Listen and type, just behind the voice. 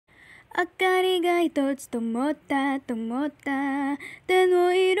明かりが一つ灯った手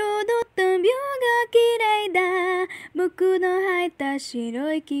の彩った秒が綺麗だ。僕の履いた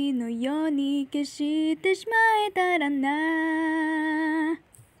白い木のように消してしまえたらな。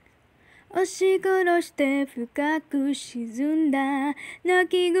押し殺して深く沈んだ泣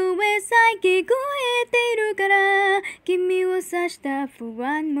き声さえ聞こえているから、君を刺した不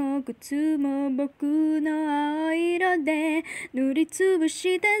安も苦痛も僕の青色で塗りつぶ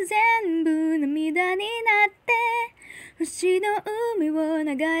して全部涙になって、星の海を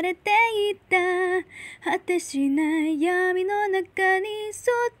流れていった。果てしない闇の中に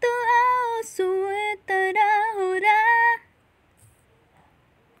そっと青を添えたら、ほら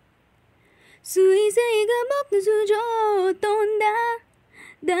彗星が僕の頭上を飛んだ。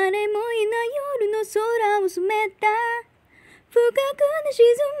誰もいない夜の空を染めた。深く沈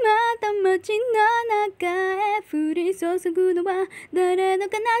まった街の中へ降り注ぐのは誰の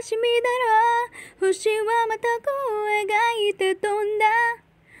悲しみだろう。星はまたこう描いて飛んだ。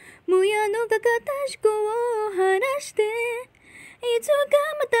もやのかかった思考を晴らして、いつか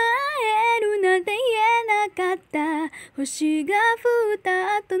また会えるなんて言えなかった。星が降っ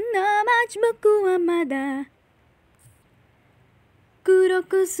た後の街、僕はまだ黒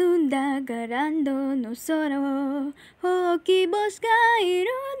く澄んだガランドの空をほうき星が彩る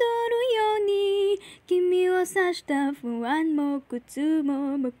ように、君を刺した不安も苦痛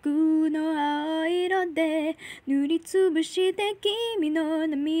も僕の青色で塗りつぶして君の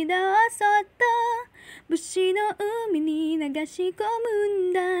涙をそっと星の海に流し込む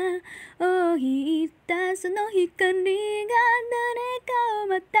んだ。おいったその光が誰かを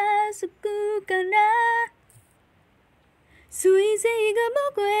また救うから。彗星が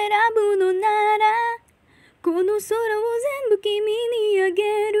僕を選ぶのなら、この空を全部君にあ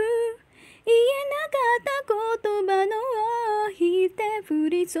げる。言えなかった言葉の尾を引いて降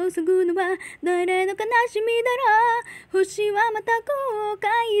り注ぐのは誰の悲しみだろう。星はまたこう書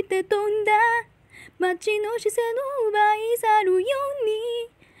いて飛んだ。街の視線を奪い去るように、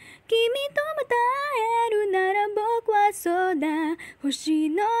君とまた会えるなら僕はそうだ。星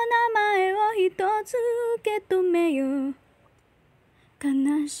の名前を一つ受け止めよう。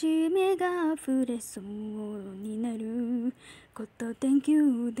悲しみが溢れそうになること天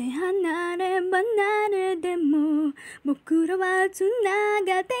球で離れ離れでも僕らはつながっ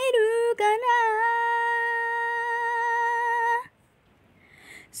ているから。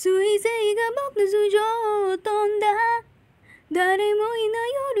彗星が僕の頭上を飛んだ。誰もいな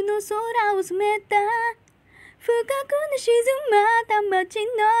い夜の空を染めた。深く沈まった街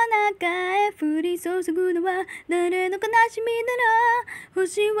の中へ降り注ぐのは誰の悲しみだろう。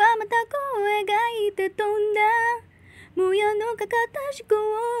星はまたこう描いて飛んだ。もやのかかった思考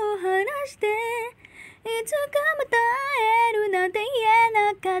を晴らして、いつかまた会えるなんて言え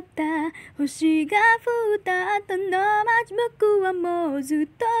なかった。星が降った後の街、僕はもうずっ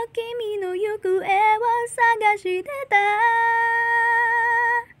と君の行方を探してた。